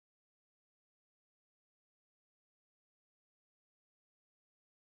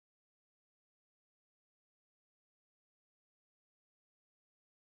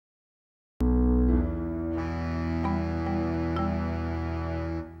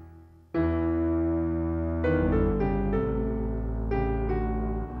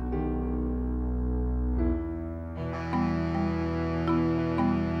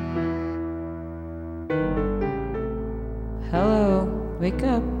Wake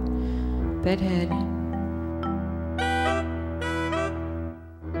up, bedhead.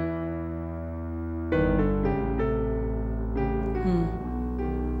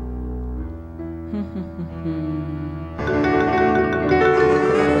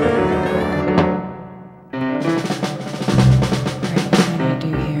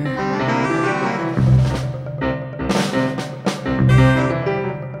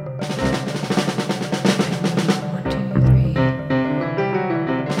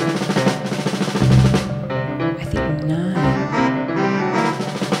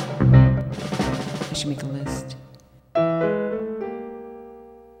 Make a list.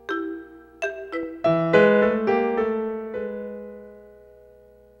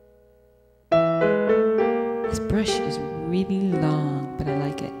 This brush is really long, but I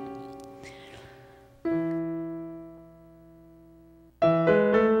like it.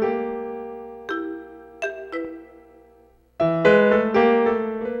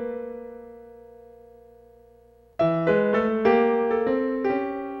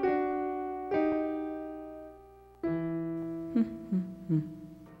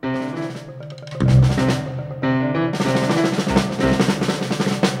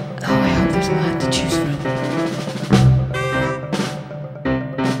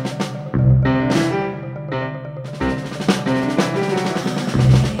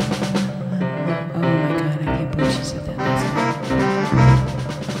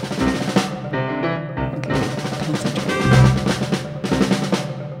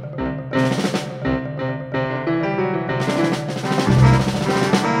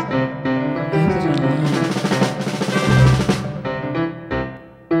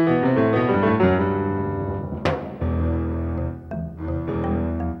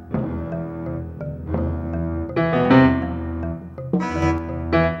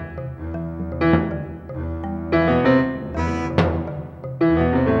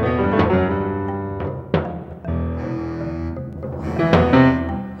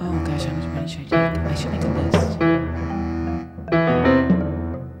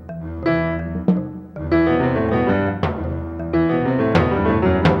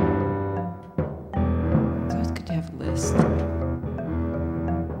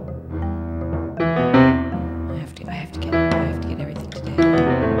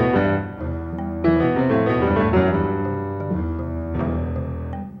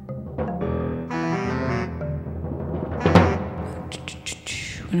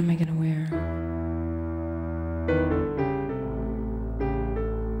 What am I gonna wear?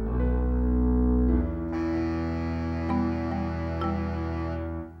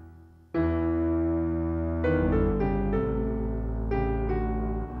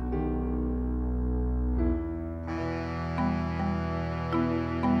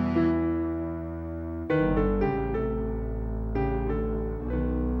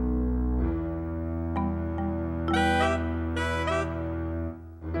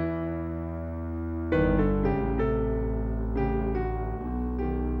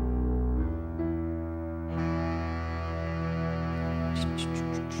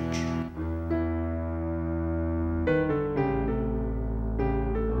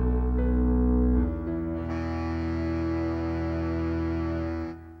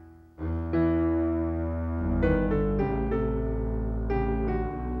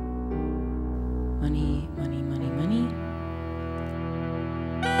 Money, money, money, money.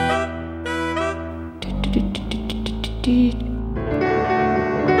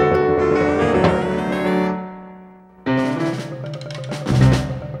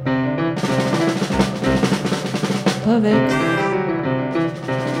 Love it.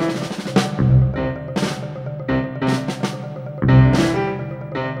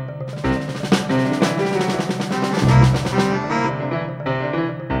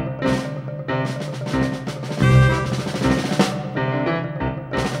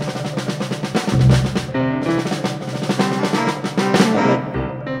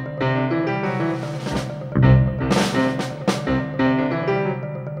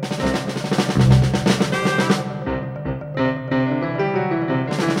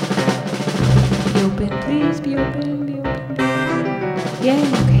 Please be open, be open, be open. Yay,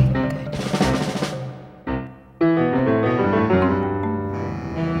 okay, good.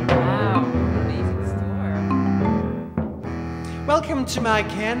 Wow, amazing store. Welcome to my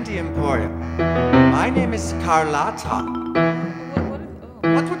candy emporium. My name is Carlotta.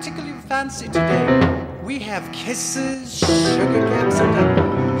 What would tickle your fancy today? We have kisses, sugar caps, and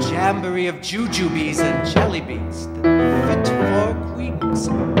a jamboree of jujubes and jelly beans fit for queens.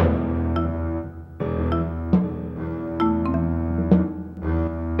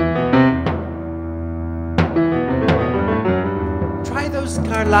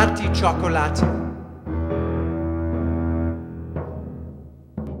 Scarlatti Chocolate.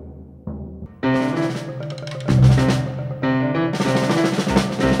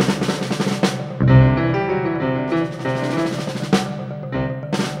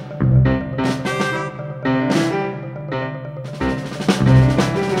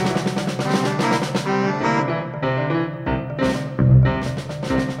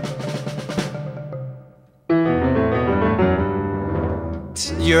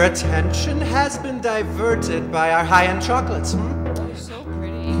 Your attention has been diverted by our high-end chocolates, They're so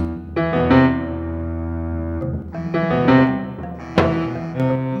pretty.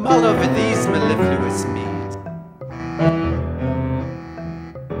 Mull over these mellifluous meads.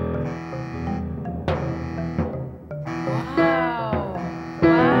 Wow.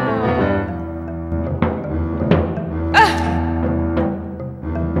 Wow.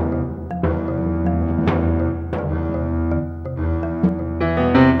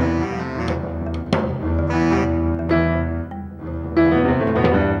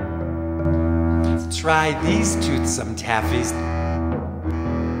 Try these toothsome taffies,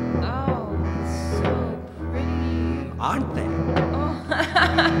 Oh, it's so pretty. aren't they? Oh. I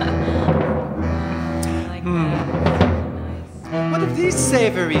like that. Nice. What of these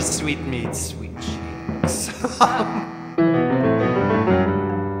savory sweetmeats, sweet cheeks?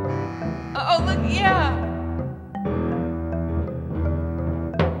 Oh, look, yeah.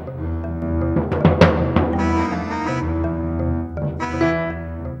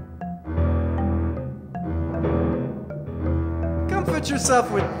 Comfort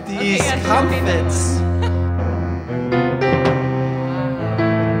yourself with these Okay, yeah, show me that comfits.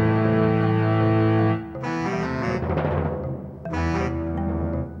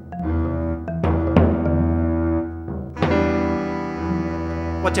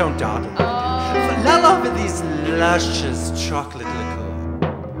 What don't dawdle? Oh. Lull over these luscious chocolate liqueur.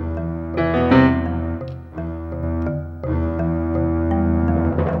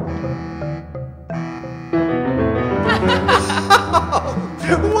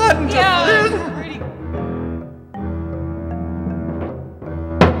 Wonderful! Yeah, it's pretty.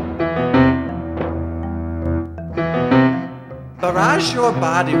 Barrage your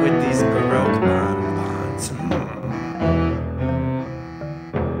body with these Baroque bonbons.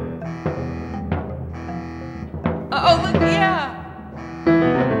 Oh, look, yeah.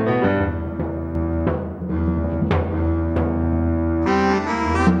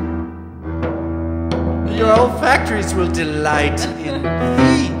 Your olfactories will delight in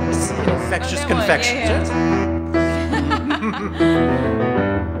these infectious Another one, confections.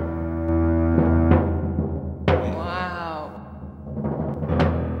 Wow.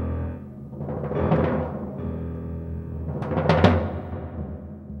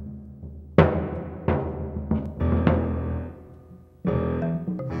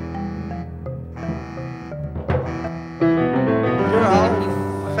 Your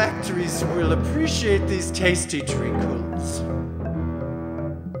olfactories will appreciate these tasty treacles.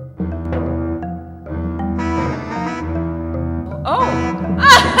 Oh.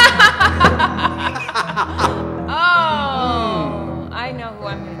 Oh. I know who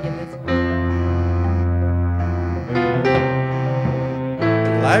I'm going to give this one.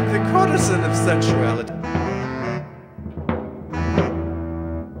 I'm the courtesan of sensuality.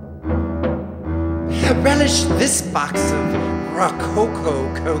 Relish this box of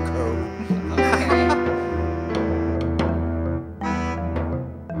Rococo cocoa. Okay.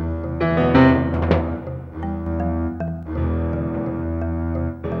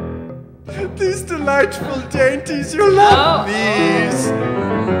 These delightful dainties, you love Oh. these.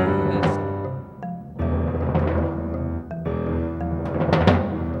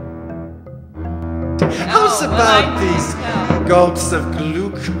 How's Oh, well, about I these can tell. gulps of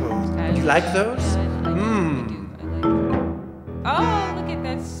glucose? You like those? I like Mmm. Oh, look at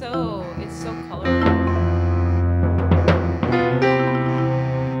that. So, it's so colorful.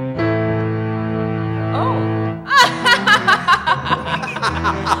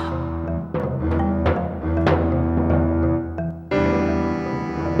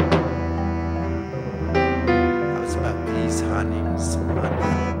 How's about these honeys?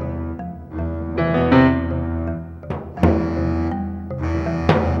 Honey.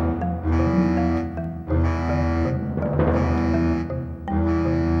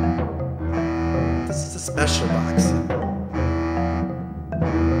 This is a special box.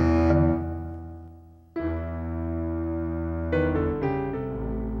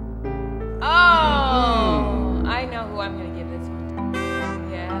 Oh, I know who I'm gonna give this one to.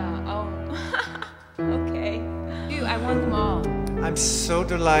 Yeah. Oh. Okay. Dude, I want them all. I'm so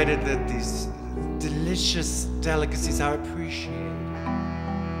delighted that these delicious delicacies are appreciated.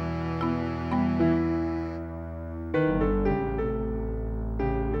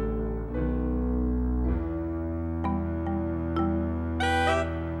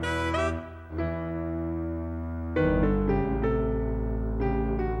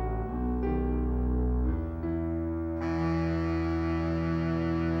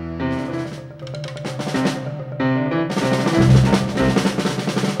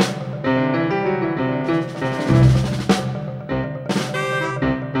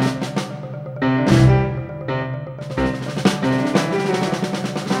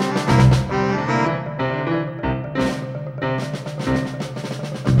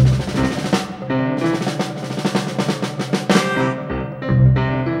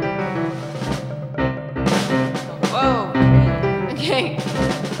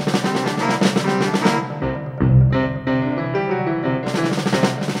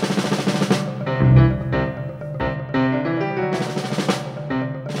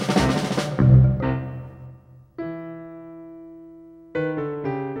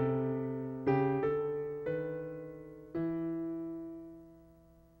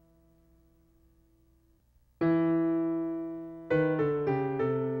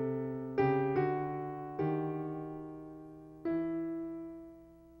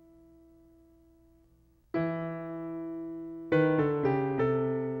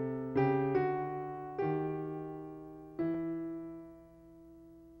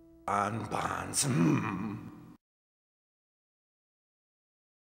 bonbons.